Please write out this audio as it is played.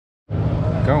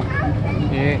Go.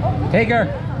 Yeah. Take her.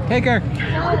 Take her.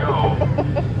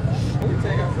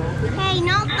 Hey,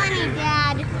 not funny,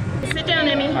 Dad. Sit down,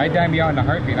 Emmy. I died beyond a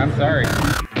heartbeat. I'm sorry.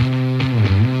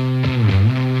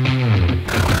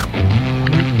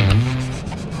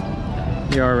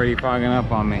 You're already fogging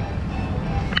up on me.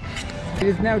 It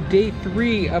is now day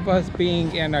 3 of us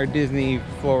being in our Disney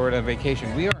Florida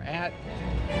vacation. We are at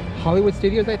Hollywood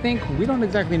Studios, I think. We don't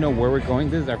exactly know where we're going.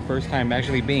 This is our first time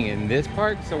actually being in this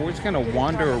park, so we're just gonna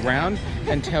wander around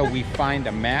until we find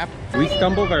a map. We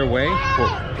stumbled our way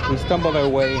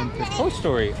into Toy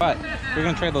Story, but we're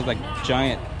gonna try those like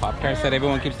giant Pop-Tarts that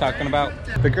everyone keeps talking about.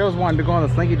 The girls wanted to go on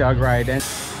the Slinky Dog ride, and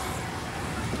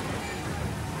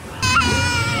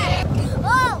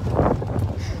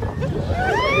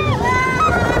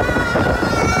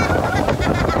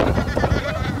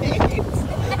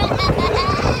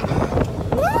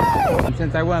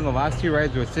since I went on the last 2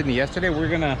 rides with Sydney yesterday,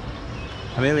 Amelia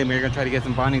and me are gonna try to get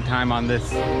some bonding time on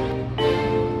this.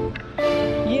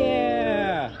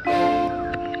 Yeah!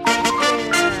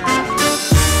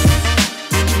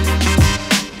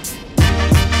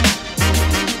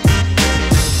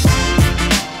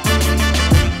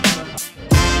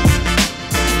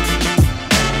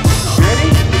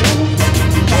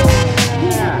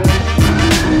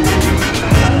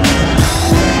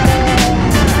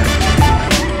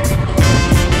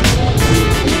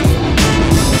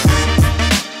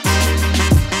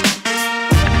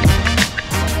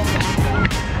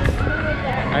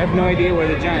 I have no idea where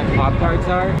the giant Pop-Tarts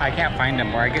are. I can't find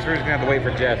them, or I guess we're just gonna have to wait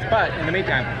for Jess. But in the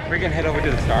meantime, we're gonna head over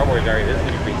to the Star Wars area. This is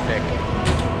gonna be pretty sick.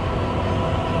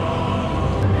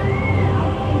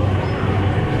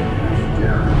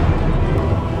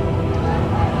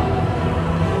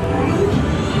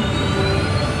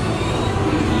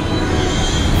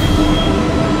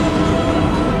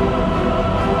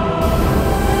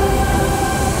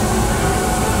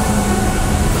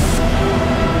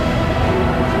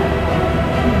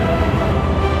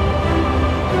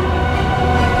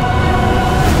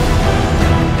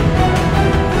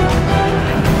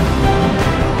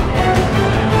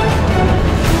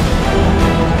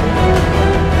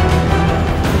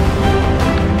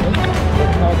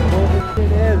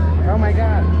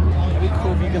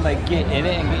 Get in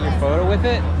it and get your photo with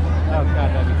it. Oh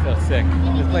god, that'd be so sick.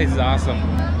 This place is awesome.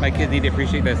 My kids need to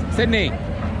appreciate this. Sydney!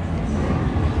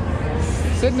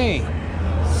 Sydney!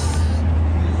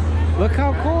 Look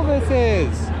how cool this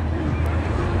is!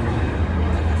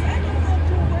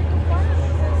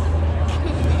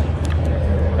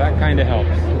 That kind of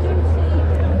helps.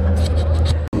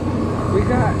 We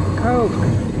got Coke!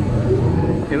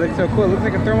 It looks so cool. It looks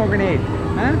like a thermal grenade.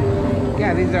 Huh?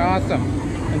 Yeah, these are awesome.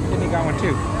 And Sydney got one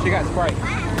too. She got Sprite.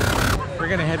 We're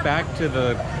gonna head back to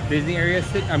the Disney area.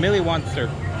 Sydney wants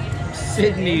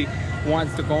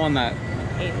to go on that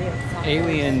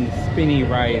alien spinny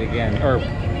ride again, or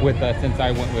with us, since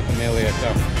I went with Amelia. So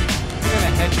we're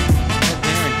gonna head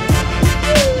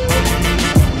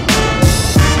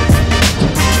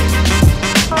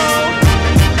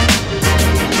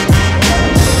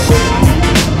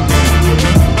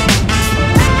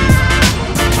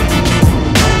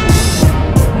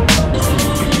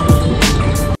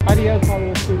there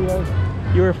Hollywood Studios.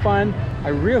 You were fun. I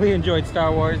really enjoyed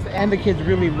Star Wars, and the kids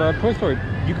really loved Toy Story.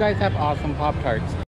 You guys have awesome Pop-Tarts.